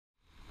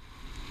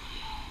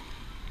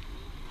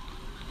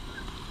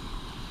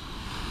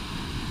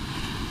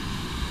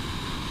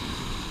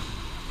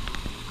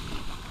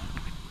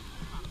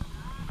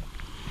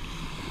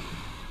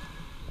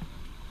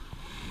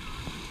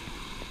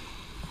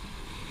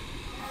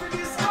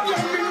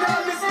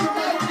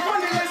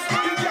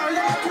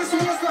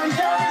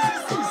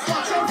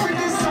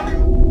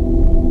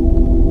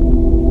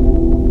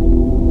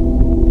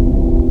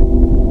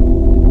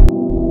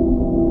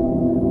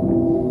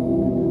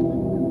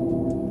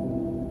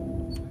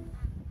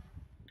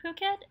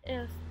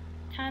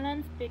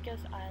Thailand's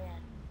biggest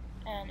island,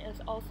 and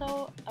is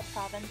also a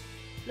province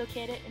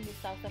located in the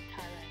south of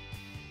Thailand.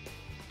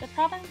 The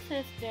province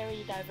is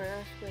very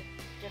diverse with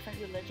different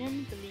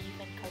religion, belief,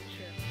 and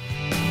culture.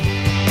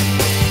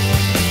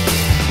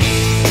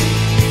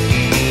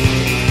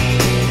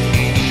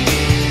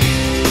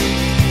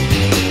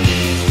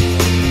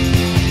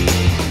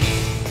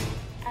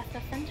 As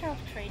the center of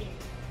trading,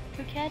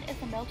 Phuket is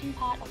a melting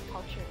pot of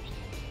cultures.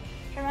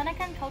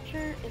 Peranakan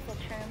culture is a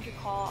term to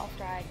call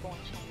Australian-born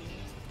Chinese.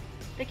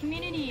 The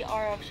community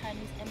are of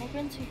Chinese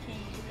immigrants who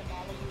came to the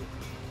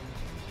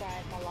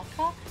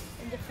Malacca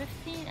in the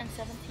 15th and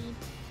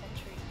 17th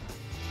century.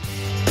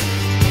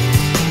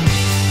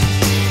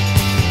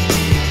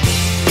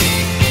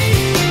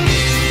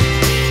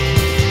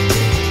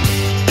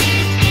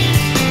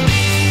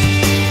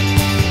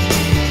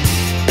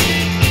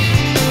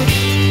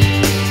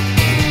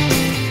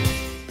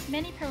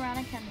 Many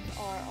Peranakans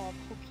are of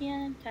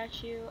Hokkien,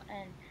 Teochew,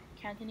 and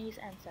Cantonese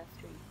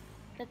ancestry.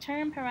 The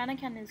term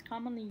Peranakan is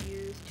commonly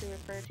used to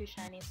refer to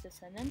Chinese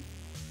descendants.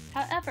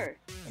 However,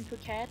 in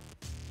Phuket,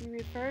 we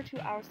refer to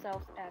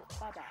ourselves as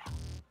Baba.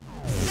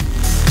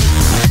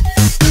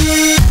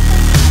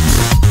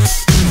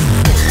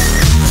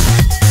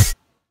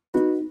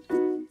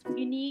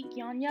 Unique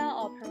Yanya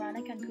or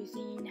Peranakan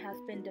cuisine has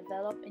been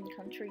developed in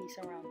countries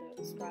around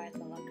the Strait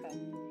Malacca.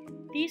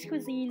 These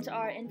cuisines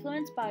are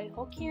influenced by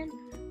Hokkien,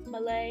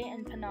 Malay,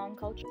 and Penang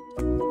culture.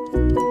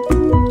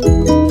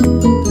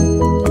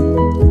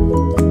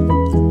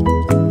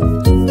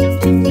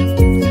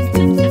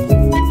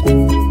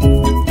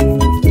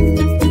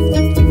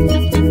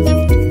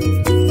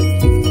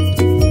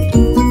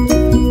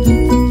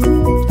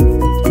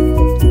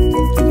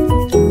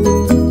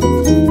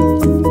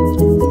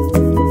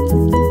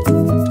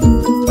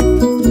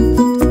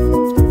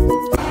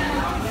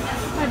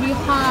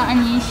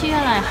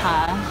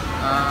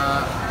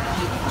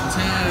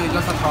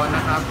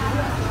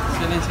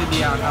ชื่อเ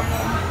ดียวครับผ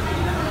ม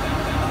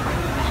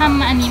ท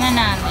ำอันนี้มา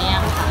นานหรือยั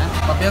งคะ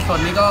ปอเปี๊ยะสด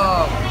นี่ก็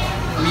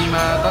มีม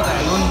าตั้งแต่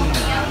รุ่น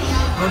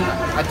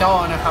อาจ้อ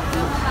นะครับ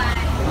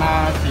มา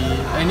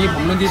ไอ้นี่ผ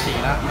มรุ่นที่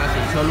4แล้วมา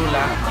4ชั่วรุ่นแ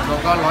ล้วรวม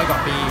ก็100 กว่า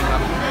ปีครั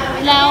บ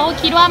แล้ว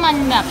คิดว่ามัน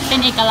แบบเป็น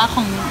เอกลักษณ์ข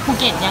องภู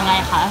เก็ตยังไง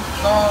คะ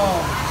ก็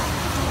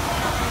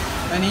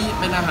อันนี้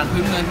เป็นอาหาร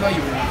พื้นเมืองที่อ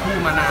ยู่คู่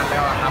มานานแล้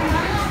วครั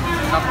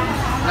บ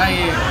ได้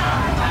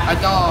อา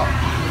จ้อ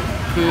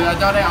คืออา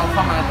จ้อได้เอาเข้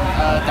ามา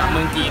จากเมื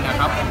องจีนนะ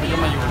ครับผมก็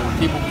มาอยู่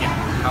ที่ภูเก็ต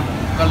ครับผม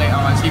ก็เลยเอ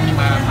าอาชีพนี้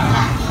มา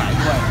ขาย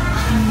ด้วย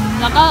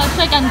แล้วก็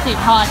ช่วยกันสืบ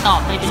ทอดต่อ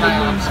ไปเป็น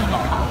รุ่นๆใช่ไหม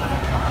คะ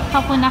ข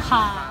อบคุณนะค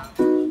ะ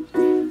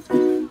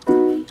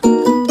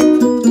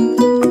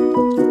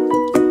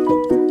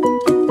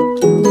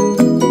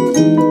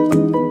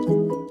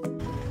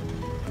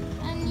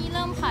อันนี้เ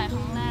ริ่มขายค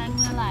รั้งแรกเ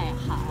มื่อไหร่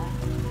คะ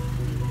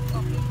กว่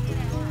าปีที่แ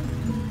ล้ว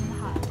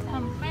ค่ะท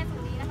ำแม่สุ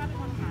นีนะคะเป็น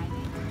คนขายเล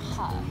ย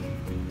ค่ะ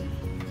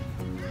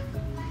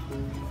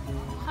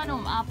ขน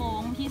มอาโป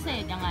งพิเศ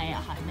ษยังไงอ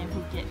ะคะในภู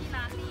เก็ตที่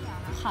ร้านนี้เหรอ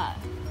ค่ะ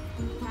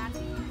ร้าน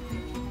นี้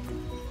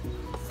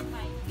ใ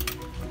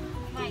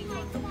หม่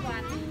ทุกวั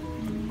น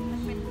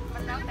มั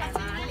นแล้วแต่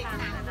ร้านค่ะ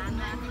แต่ร้าน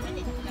นั้นไม่ไ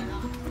ด้ถึงแล้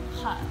ว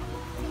ค่ะ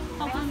เพ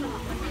ราะว่ามั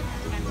นไม่เหมือ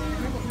นกัน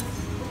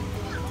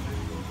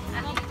อั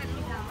นนี้